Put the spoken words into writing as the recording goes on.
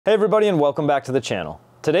Hey everybody, and welcome back to the channel.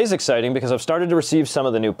 Today's exciting because I've started to receive some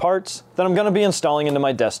of the new parts that I'm going to be installing into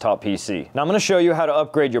my desktop PC. Now I'm going to show you how to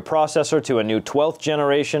upgrade your processor to a new 12th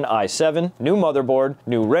generation i7, new motherboard,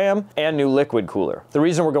 new RAM, and new liquid cooler. The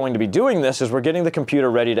reason we're going to be doing this is we're getting the computer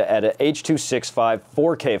ready to edit H.265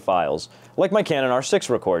 4K files, like my Canon R6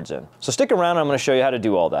 records in. So stick around, I'm going to show you how to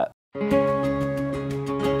do all that.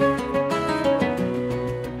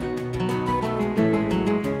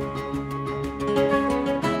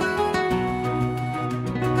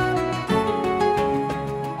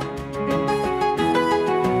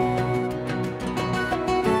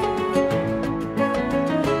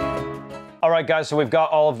 Alright guys, so we've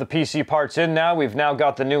got all of the PC parts in now. We've now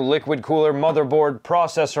got the new liquid cooler, motherboard,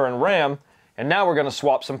 processor, and RAM, and now we're going to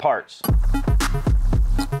swap some parts.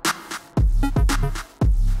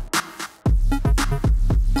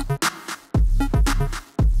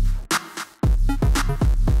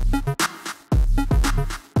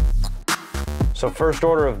 So first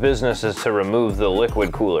order of business is to remove the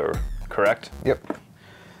liquid cooler, correct? Yep.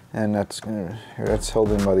 And that's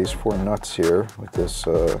held in by these four nuts here with this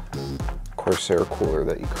Corsair cooler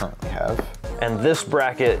that you currently have. And this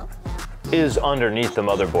bracket is underneath the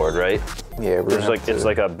motherboard, right? Yeah, it's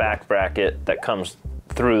like a back bracket that comes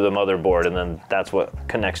through the motherboard, and then that's what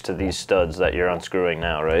connects to these studs that you're unscrewing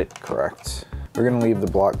now, right? Correct. We're gonna leave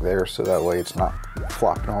the block there so that way it's not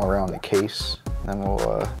flopping all around the case. Then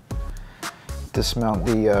we'll dismount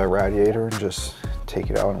the radiator and just take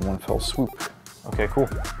it out in one fell swoop. Okay, cool.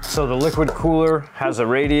 So the liquid cooler has a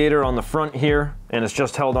radiator on the front here, and it's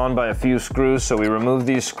just held on by a few screws, so we remove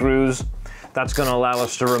these screws. That's gonna allow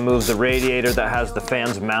us to remove the radiator that has the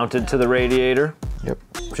fans mounted to the radiator. Yep.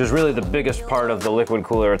 Which is really the biggest part of the liquid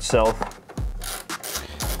cooler itself.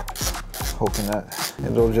 Hoping that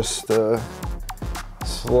it'll just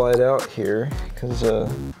slide out here, because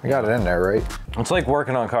we got it in there, right? It's like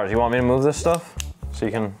working on cars. You want me to move this stuff so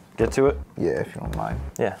you can get to it? Yeah, if you don't mind.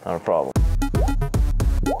 Yeah, not a problem.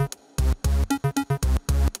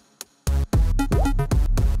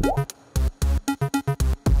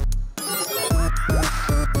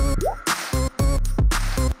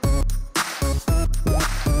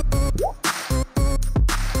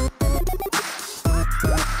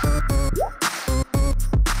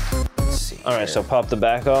 All right, so pop the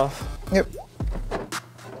back off. Yep.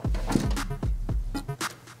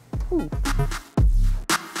 Ooh.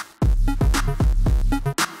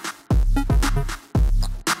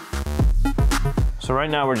 So right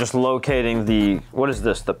now we're just locating the, what is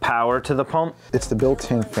this, the power to the pump? It's the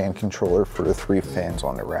built-in fan controller for the 3 fans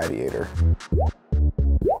on the radiator.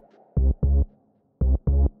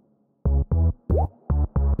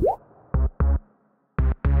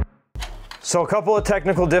 So a couple of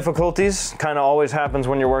technical difficulties, kind of always happens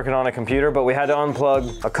when you're working on a computer, but we had to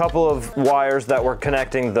unplug a couple of wires that were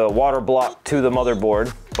connecting the water block to the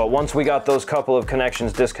motherboard. But once we got those couple of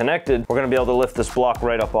connections disconnected, we're gonna be able to lift this block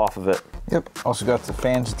right up off of it. Yep, also got the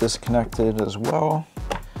fans disconnected as well,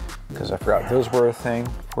 because I forgot those were a thing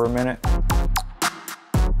for a minute.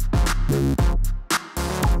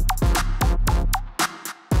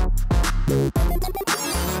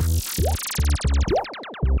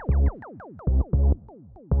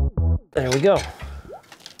 There we go.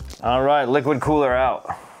 All right, liquid cooler out.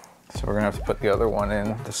 So we're gonna have to put the other one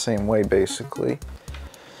in the same way, basically,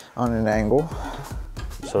 on an angle.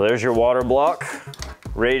 So there's your water block,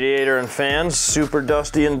 radiator and fans, super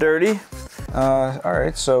dusty and dirty. All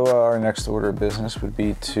right, so our next order of business would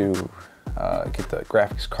be to get the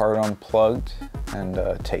graphics card unplugged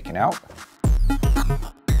and taken out.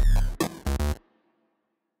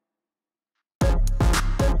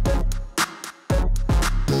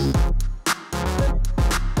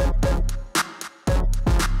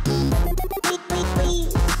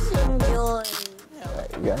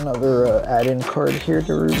 We got another add-in card here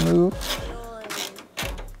to remove.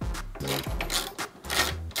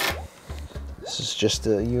 This is just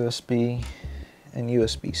a USB and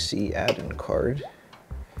USB-C add-in card.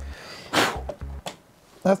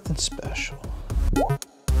 Nothing special.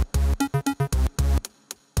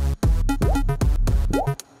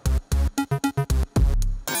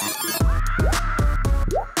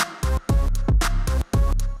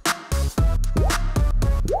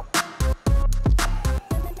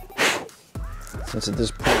 Since at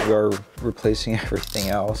this point we are replacing everything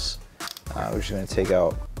else, we're just going to take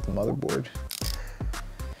out the motherboard.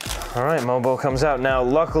 All right, Mobo comes out. Now,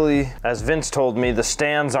 luckily, as Vince told me, the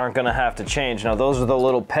stands aren't going to have to change. Now, those are the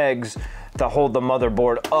little pegs to hold the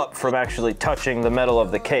motherboard up from actually touching the metal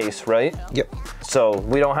of the case, right? Yep. So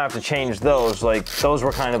we don't have to change those. Like, those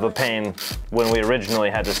were kind of a pain when we originally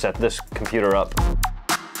had to set this computer up.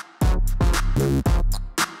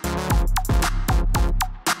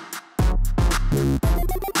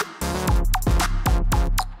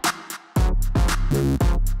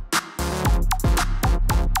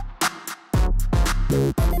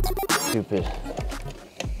 stupid.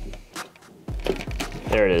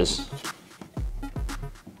 There it is.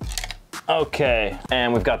 Okay,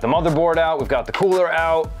 and we've got the motherboard out, we've got the cooler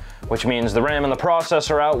out, which means the RAM and the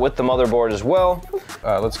processor out with the motherboard as well.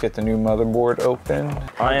 Let's get the new motherboard open.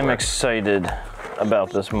 I am excited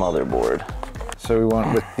about this motherboard. So we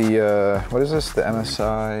went with the, what is this? The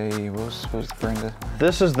MSI, what was the brand?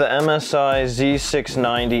 This is the MSI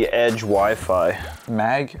Z690 Edge Wi-Fi.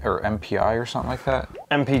 MAG or MPI or something like that?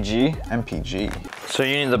 MPG. MPG. So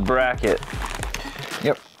you need the bracket.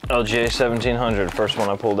 Yep. LGA 1700, first one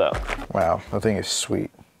I pulled out. Wow, that thing is sweet.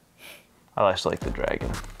 I just like the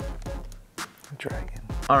dragon. The dragon.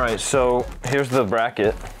 All right, so here's the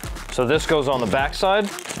bracket. So this goes on the back side.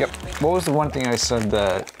 Yep. What was the one thing I said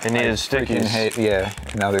that it needed stickies? Yeah,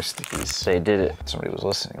 now there's stickies. They did it. Somebody was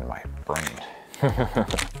listening to my brain.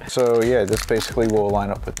 So yeah, this basically will line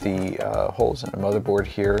up with the holes in the motherboard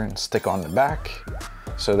here and stick on the back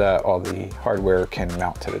so that all the hardware can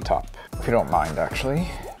mount to the top. If you don't mind, actually,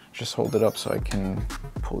 just hold it up so I can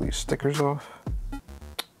pull these stickers off.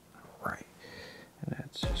 Right. And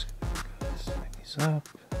that's just gonna slide these up.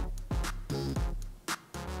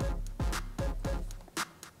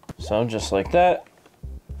 So just like that.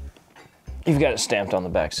 You've got it stamped on the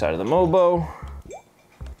back side of the Mobo.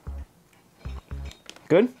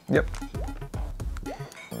 Good? Yep.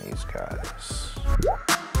 And these guys.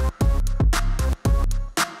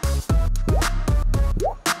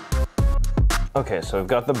 Okay, so we've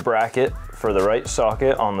got the bracket for the right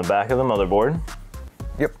socket on the back of the motherboard.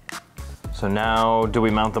 Yep. So now, do we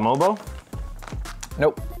mount the Mobo?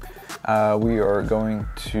 Nope. We are going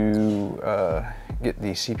to get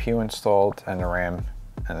the CPU installed and the RAM,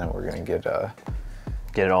 and then we're gonna get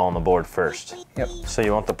it all on the board first. Yep. So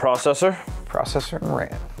you want the processor? Processor and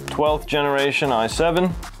RAM. 12th generation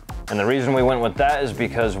i7. And the reason we went with that is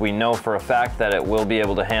because we know for a fact that it will be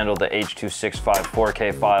able to handle the H.265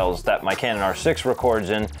 4K files that my Canon R6 records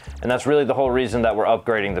in. And that's really the whole reason that we're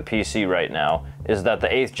upgrading the PC right now, is that the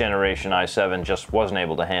 8th generation i7 just wasn't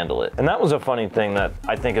able to handle it. And that was a funny thing that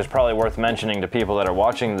I think is probably worth mentioning to people that are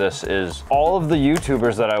watching this, is all of the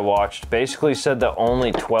YouTubers that I watched basically said that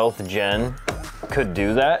only 12th gen could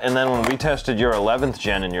do that, and then when we tested your 11th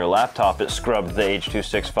gen in your laptop, it scrubbed the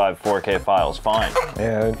H.265 4K files fine.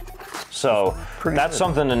 Yeah. So that's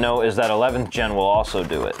something to note, is that 11th gen will also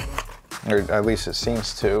do it. Or at least it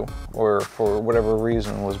seems to, or for whatever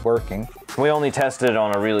reason was working. We only tested it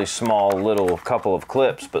on a really small little couple of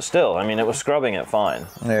clips, but still, I mean, it was scrubbing it fine.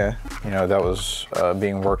 Yeah, you know, that was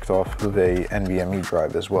being worked off of a NVMe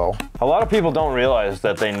drive as well. A lot of people don't realize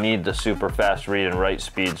that they need the super fast read and write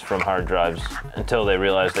speeds from hard drives until they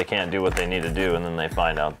realize they can't do what they need to do, and then they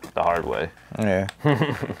find out the hard way. Yeah.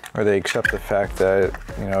 Or they accept the fact that,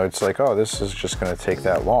 you know, it's like, oh, this is just going to take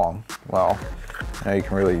that long. Well, you know, you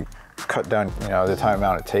can really cut down, you know, the time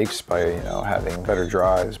amount it takes by, you know, having better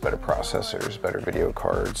drives, better processors, better video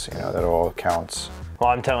cards. You know, that all counts. Well,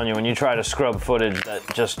 I'm telling you, when you try to scrub footage that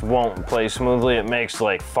just won't play smoothly, it makes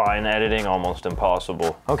like fine editing almost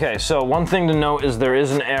impossible. Okay, so one thing to note is there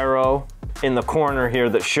is an arrow in the corner here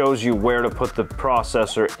that shows you where to put the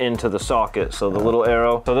processor into the socket. So the little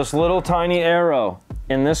arrow, so this little tiny arrow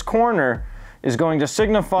in this corner is going to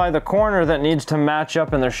signify the corner that needs to match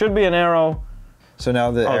up, and there should be an arrow. So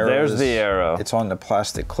now the arrow there's the arrow. It's on the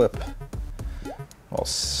plastic clip. Well,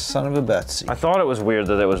 son of a Betsy. I thought it was weird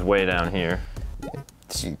that it was way down here.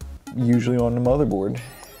 It's usually on the motherboard.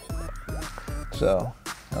 So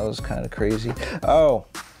that was kind of crazy. Oh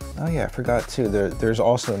yeah, I forgot too. There's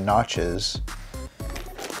also notches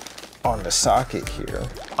on the socket here.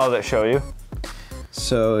 Oh, that show you?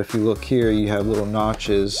 So if you look here, you have little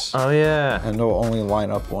notches. Oh yeah. And they'll only line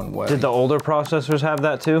up one way. Did the older processors have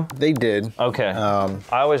that too? They did. Okay. I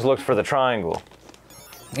always looked for the triangle.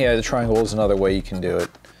 Yeah, the triangle is another way you can do it,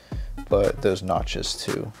 but those notches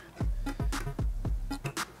too.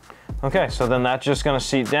 Okay, so then that's just gonna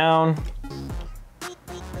seat down.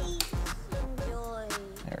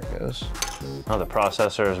 There it goes. Oh, the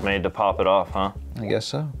processor is made to pop it off, huh? I guess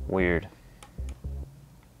so. Weird.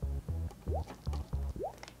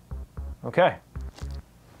 Okay.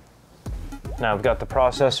 Now we've got the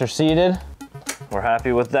processor seated. We're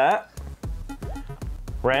happy with that.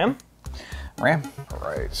 RAM? RAM. All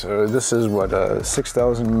right, so this is what,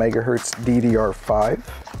 6,000 megahertz DDR5.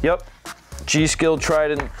 Yep. G.Skill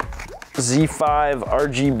Trident Z5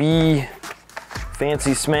 RGB,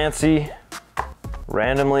 fancy smancy,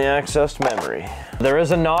 randomly accessed memory. There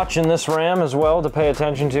is a notch in this RAM as well to pay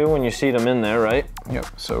attention to when you seat them in there, right? Yep,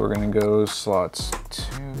 so we're gonna go slots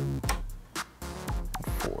 2 and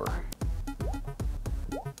 4.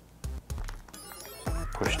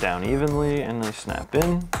 Push down evenly and they snap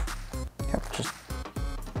in.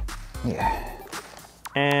 Yeah.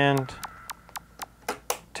 And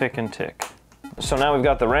tick and tick. So now we've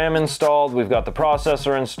got the RAM installed, we've got the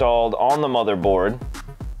processor installed on the motherboard.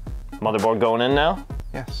 Motherboard going in now?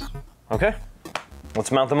 Yes. Okay,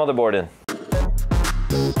 let's mount the motherboard in.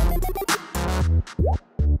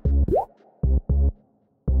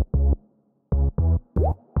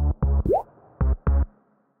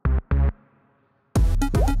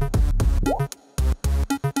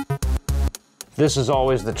 This is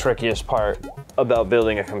always the trickiest part about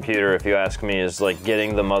building a computer, if you ask me, is like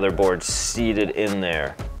getting the motherboard seated in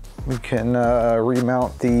there. We can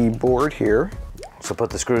remount the board here. So put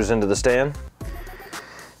the screws into the stand.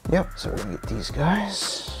 Yep, so we're gonna get these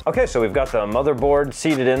guys. Okay, so we've got the motherboard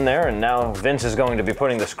seated in there, and now Vince is going to be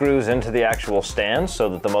putting the screws into the actual stand so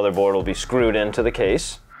that the motherboard will be screwed into the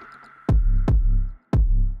case.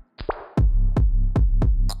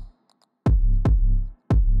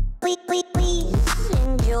 Please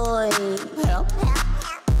enjoy.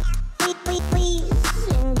 Please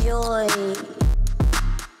enjoy.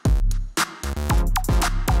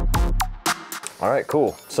 All right,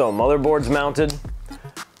 cool. So motherboard's mounted,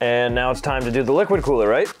 and now it's time to do the liquid cooler,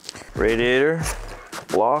 right? Radiator,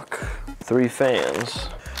 block, 3 fans.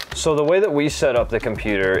 So the way that we set up the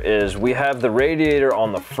computer is we have the radiator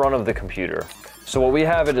on the front of the computer. So what we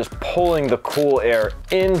have it is pulling the cool air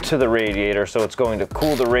into the radiator, so it's going to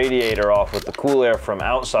cool the radiator off with the cool air from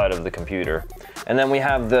outside of the computer. And then we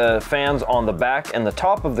have the fans on the back and the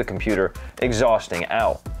top of the computer exhausting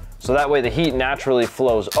out. So that way the heat naturally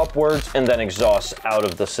flows upwards and then exhausts out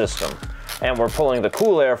of the system. And we're pulling the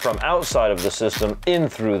cool air from outside of the system in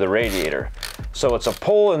through the radiator. So it's a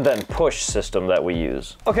pull and then push system that we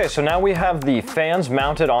use. Okay, so now we have the fans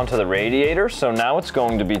mounted onto the radiator. So now it's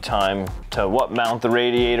going to be time to mount the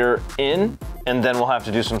radiator in, and then we'll have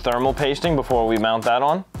to do some thermal pasting before we mount that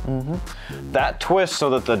on. That twists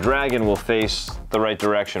so that the dragon will face the right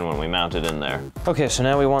direction when we mount it in there. Okay, so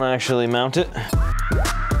now we want to actually mount it.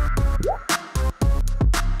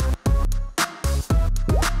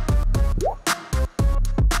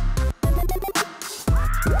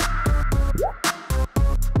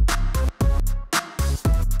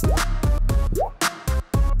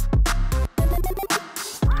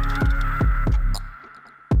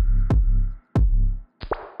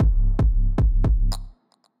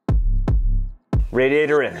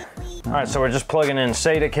 Radiator in. All right, so we're just plugging in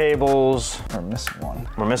SATA cables. We're missing one.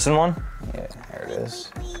 We're missing one? Yeah, there it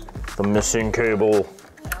is. The missing cable.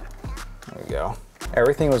 There we go.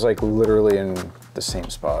 Everything was like literally in the same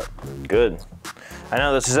spot. Good. I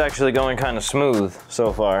know this is actually going kind of smooth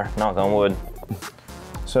so far, knock on wood.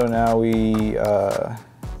 So now we...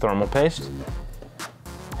 Thermal paste?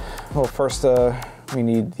 Well, first we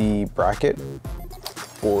need the bracket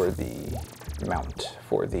for the mount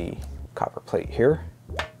for the copper plate here.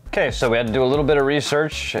 Okay, so we had to do a little bit of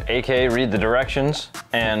research, aka read the directions,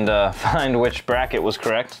 and find which bracket was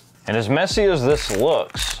correct. And as messy as this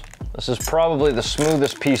looks, this is probably the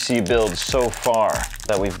smoothest PC build so far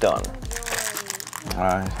that we've done.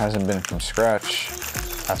 It hasn't been from scratch.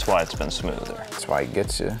 That's why it's been smoother. That's why it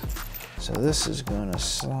gets you. So this is gonna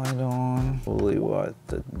slide on. Fully what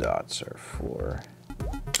the dots are for.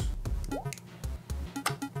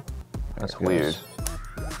 That's weird.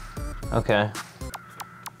 Okay.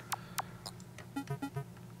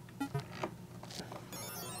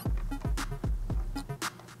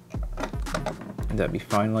 Would that be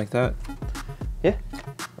fine like that? Yeah.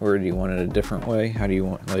 Or do you want it a different way? How do you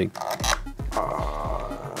want, like...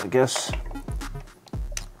 I guess.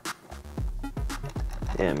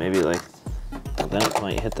 Yeah, maybe like, then it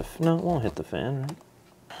might hit the, no, it won't hit the fan, right?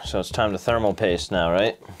 So it's time to thermal paste now,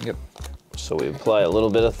 right? Yep. So we apply a little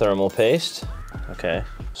bit of thermal paste. Okay.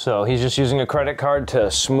 So he's just using a credit card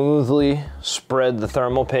to smoothly spread the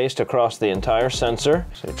thermal paste across the entire sensor.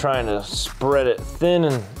 So you're trying to spread it thin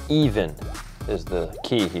and even is the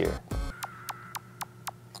key here.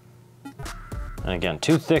 And again,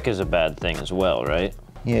 too thick is a bad thing as well, right?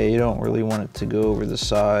 Yeah, you don't really want it to go over the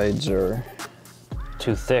sides or...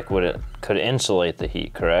 Too thick could insulate the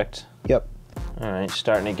heat, correct? Yep. All right,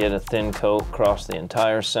 starting to get a thin coat across the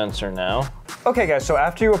entire sensor now. Okay guys, so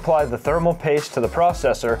after you apply the thermal paste to the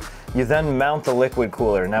processor, you then mount the liquid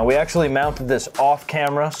cooler. Now we actually mounted this off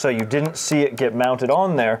camera, so you didn't see it get mounted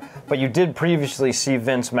on there, but you did previously see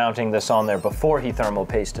Vince mounting this on there before he thermal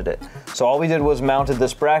pasted it. So all we did was mounted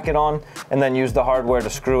this bracket on and then used the hardware to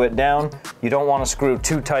screw it down. You don't want to screw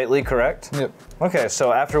too tightly, correct? Yep. Okay,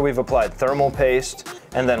 so after we've applied thermal paste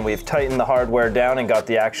and then we've tightened the hardware down and got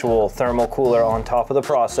the actual thermal cooler on top of the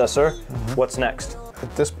processor, what's next?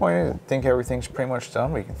 At this point, I think everything's pretty much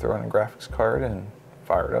done. We can throw in a graphics card and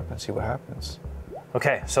fire it up and see what happens.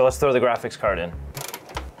 Okay, so let's throw the graphics card in.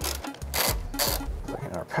 Plug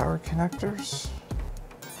in our power connectors.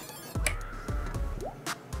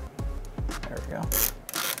 There we go.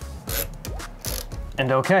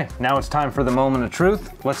 And okay, now it's time for the moment of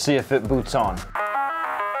truth. Let's see if it boots on.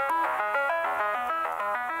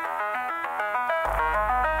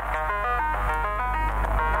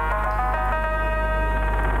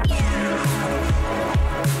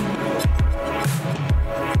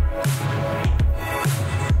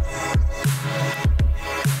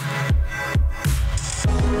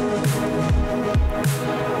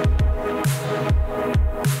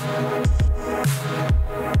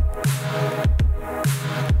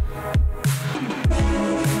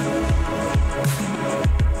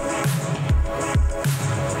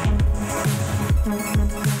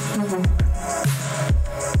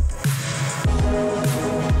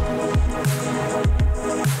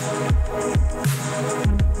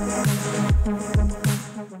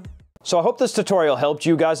 So I hope this tutorial helped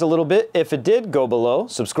you guys a little bit. If it did, go below,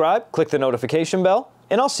 subscribe, click the notification bell,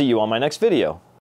 and I'll see you on my next video.